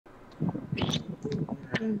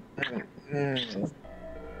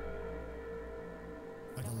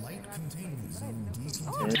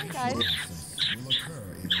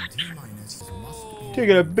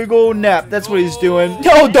Taking a big old nap. That's what he's doing.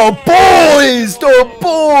 Yo, the boys! The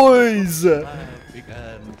boys!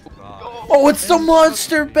 Oh, it's the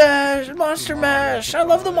Monster Bash! Monster Mash! I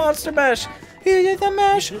love the Monster Mash! Here, the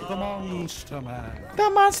mash! The Monster Mash! The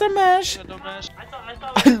Monster Mash!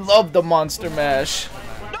 I love the Monster Mash!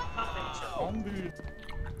 Oh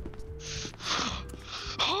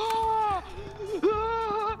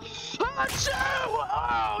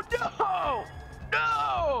no!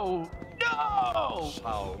 No! No!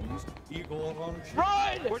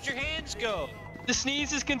 Run! Where'd your hands go? The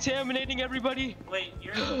sneeze is contaminating everybody. Wait,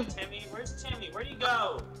 you're Timmy. Where's Timmy? Where'd he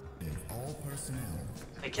go? All personnel.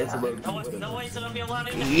 Hey, kids, no way to be allowed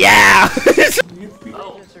in. Yeah!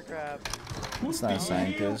 Oh. It's not a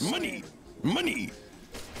scientist. Money! Money!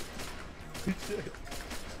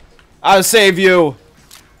 I'll save you!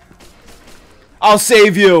 I'll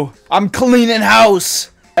save you! I'm cleaning house!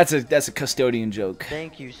 That's a custodian joke.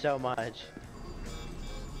 Thank you so much.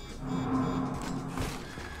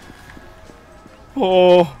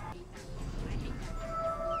 Oh.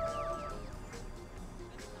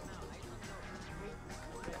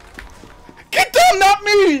 Get them, not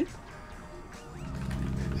me!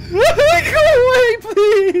 Go away,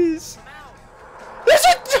 please! There's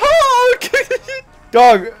a dog!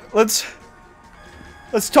 Dog, let's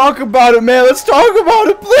talk about it, man. Let's talk about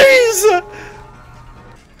it, please!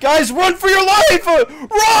 Guys, run for your life!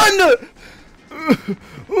 Run!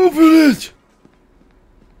 Open it!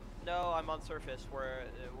 No, I'm on surface.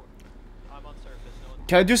 I'm on surface. No.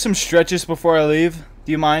 Can I do some stretches before I leave?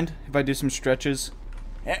 Do you mind if I do some stretches?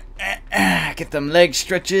 Get them leg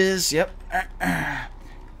stretches. Yep.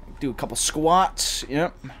 Do a couple squats.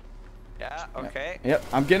 Yep. Yeah. Okay. Yep.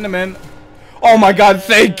 I'm getting them in. Oh my God!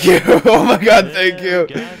 Thank you. Oh my God! Thank you.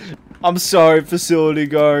 I'm sorry, facility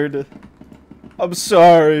guard. I'm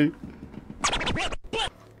sorry.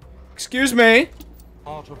 Excuse me.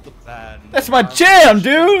 That's my jam,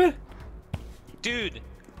 dude. Dude,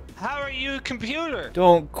 how are you a computer?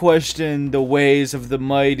 Don't question the ways of the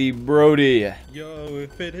mighty Brody. Yo,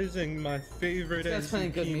 if it isn't my favorite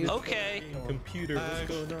SCP Okay. computer, what's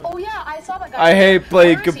going on? Oh yeah, I saw that guy. I hate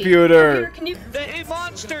playing computer. Can you? They hate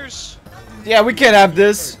monsters. Yeah, we can't have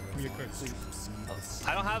this.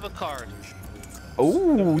 I don't have a card.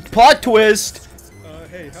 Ooh, plot twist.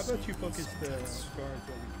 Hey, how about you focus the guards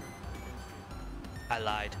I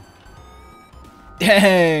lied.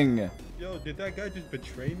 Dang. Yo, did that guy just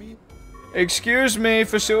betray me? Excuse me,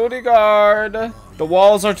 facility guard. The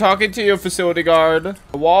walls are talking to you, facility guard.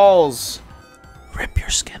 The walls. Rip your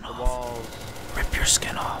skin off. Walls. Rip your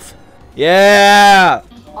skin off. Yeah.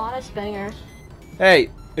 Honest banger. Hey,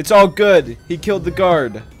 it's all good. He killed the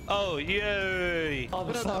guard. Oh, yay!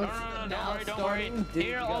 Don't worry.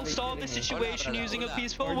 Here, I'll solve the situation using a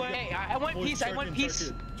peaceful way. Hey, I want peace. I want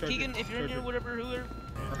peace. Keegan, if you're in here, whatever, whoever.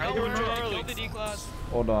 Kill the D-class.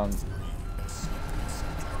 Hold on.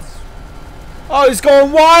 Oh, he's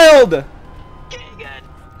going wild! Keegan!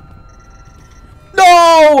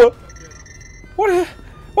 No! What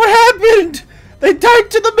happened? They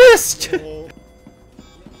died to the mist!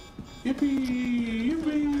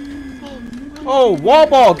 Oh, wall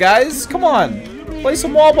ball, guys! Come on! Play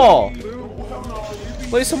some wall ball!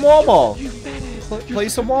 Play some wall ball! Play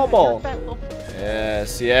some wall ball!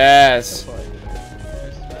 Yes, yes!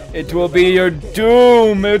 It will be your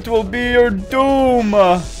doom! It will be your doom!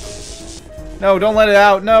 No, don't let it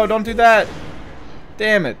out! No, don't do that!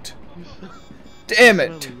 Damn it! Damn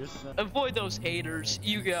it! Avoid those haters.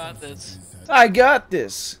 You got this. I got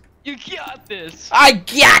this! You got this. I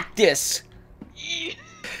got this!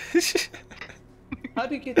 How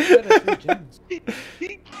do you get better gems?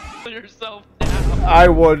 Put yourself down. I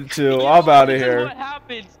want to. I'm out of here. What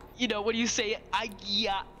happens? You know, when you say, I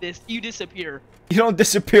got this, you disappear. You don't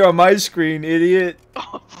disappear on my screen, idiot.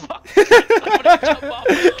 Oh, fuck. I'm gonna jump off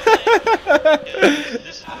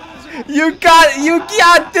You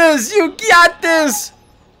got this! You got this!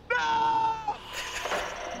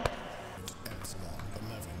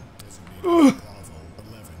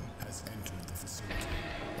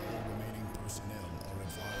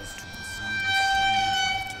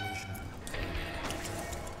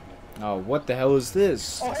 Oh, what the hell is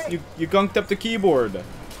this? You gunked up the keyboard.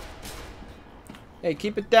 Hey,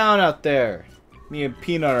 keep it down out there. Me and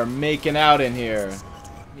Peanut are making out in here.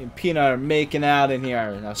 Me and Peanut are making out in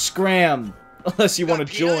here. Now scram, unless you want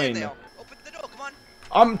to join. Open the door, come on.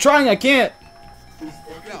 I'm trying, I can't. Go,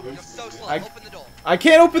 you're so slow. Open the door. I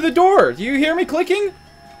can't open the door. Do you hear me clicking?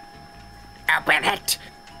 Open it.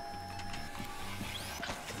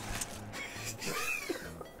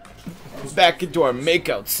 Back into our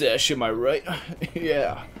makeout sesh, am I right?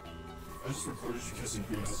 Yeah.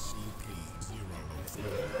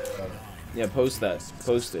 Yeah, post that.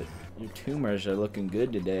 Post it. Your tumors are looking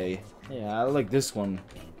good today. Yeah, I like this one.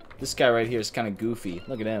 This guy right here is kind of goofy.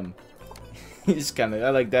 Look at him. He's kind of. I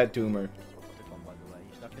like that tumor.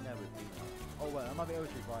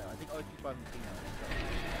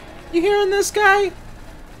 You hearing this guy?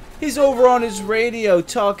 He's over on his radio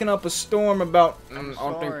talking up a storm about.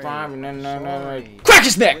 Crack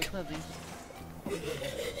his neck!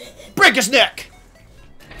 Break his neck!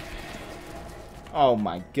 Oh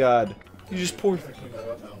my god. You just poured.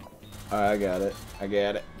 Alright, I got it. I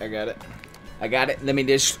got it. I got it. I got it. Let me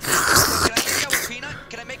just. Can I make out with Peanut?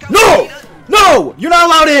 Can I make out No! with Peanut? No! You're not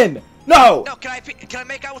allowed in! No! No, can I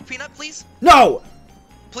make out with Peanut, please? No!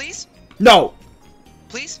 Please? No!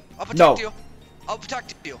 Please? I'll protect No. you. I'll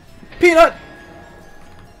protect you. Peanut!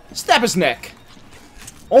 Stab his neck!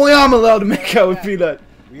 Only I'm allowed to make out with Peanut.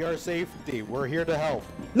 We are safety. We're here to help.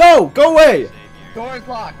 No! Go away! Door's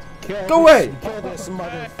locked. Go away! Kill this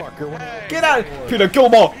motherfucker. Get out! Peanut, kill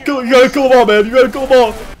them all! You gotta kill them all, man! You gotta kill them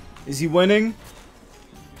all! Is he winning?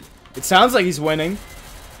 It sounds like he's winning.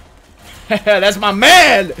 That's my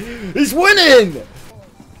man! He's winning!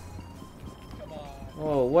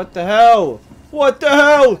 Oh, what the hell? What the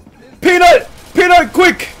hell? Peanut! Peanut,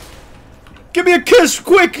 quick! Give me a kiss,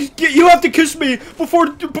 quick! You have to kiss me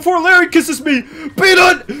before Larry kisses me!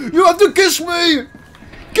 Peanut! You have to kiss me!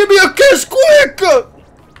 Give me a kiss, quick!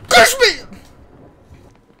 Kiss me!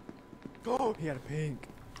 Oh, he had a pink.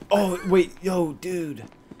 Oh, wait, yo, dude.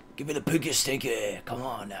 Give me the pinky stinky. Come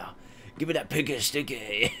on now. Give me that pinky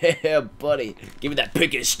stinky. Yeah, buddy. Give me that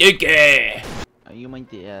pinky stinky. Are you my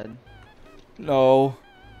dad? No.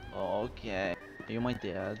 Oh, okay. Are you my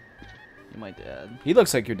dad? You're my dad. He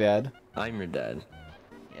looks like your dad. I'm your dad.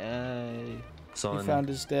 Yay. Son, He found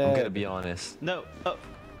his dad. I'm gonna be honest. No. Oh.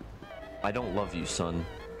 I don't love you, son.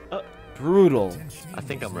 Brutal. I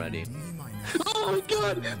think I'm ready. Oh my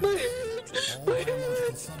god! My hands! My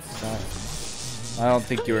hands! I don't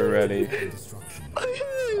think you were ready.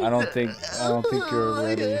 I don't think you were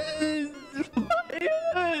ready. My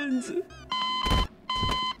hands!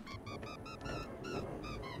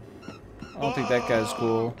 I don't think that guy's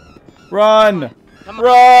cool. Run!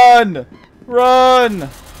 Run! Run!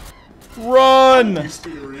 Run!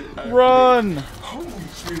 Run! Holy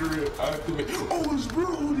spirit, activate. Oh, it's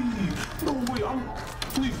Brody! No, wait,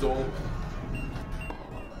 please don't.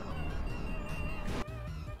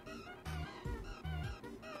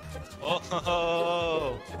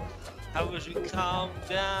 Oh, how would you calm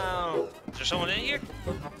down? Is there someone in here?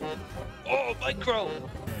 Oh, Micro!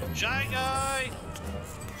 Shy guy!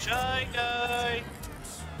 Shy guy!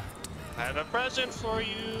 I have a present for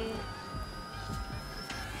you!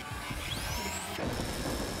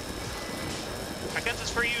 I guess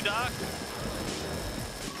it's for you, Doc.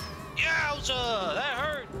 Yowza! That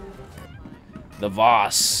hurt! The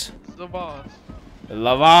Voss. The boss.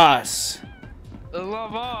 La Voss. The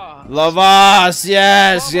lava. La Voss,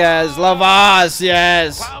 yes, yes. La Voss,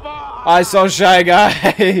 yes. I saw Shy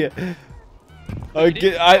Guy.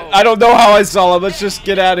 I don't know how I saw him. Let's just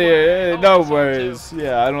get out of here. No worries.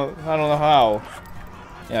 Yeah, I don't know how.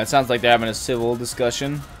 Yeah, it sounds like they're having a civil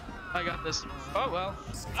discussion. I got this. Oh well.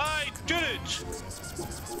 I did it!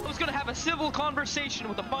 I was gonna have a civil conversation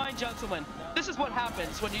with a fine gentleman. This is what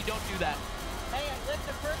happens when you don't do that. Hey, I lived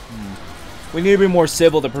the first. We need to be more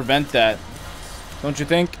civil to prevent that. Don't you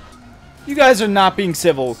think? You guys are not being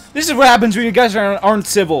civil. This is what happens when you guys aren't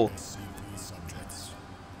civil.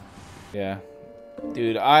 Yeah.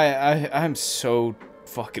 Dude, I'm so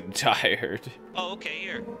fucking tired. Oh, okay,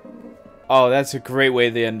 here. Oh, that's a great way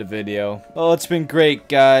to end the video. Well, it's been great,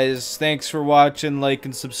 guys. Thanks for watching, like,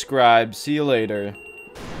 and subscribe. See you later.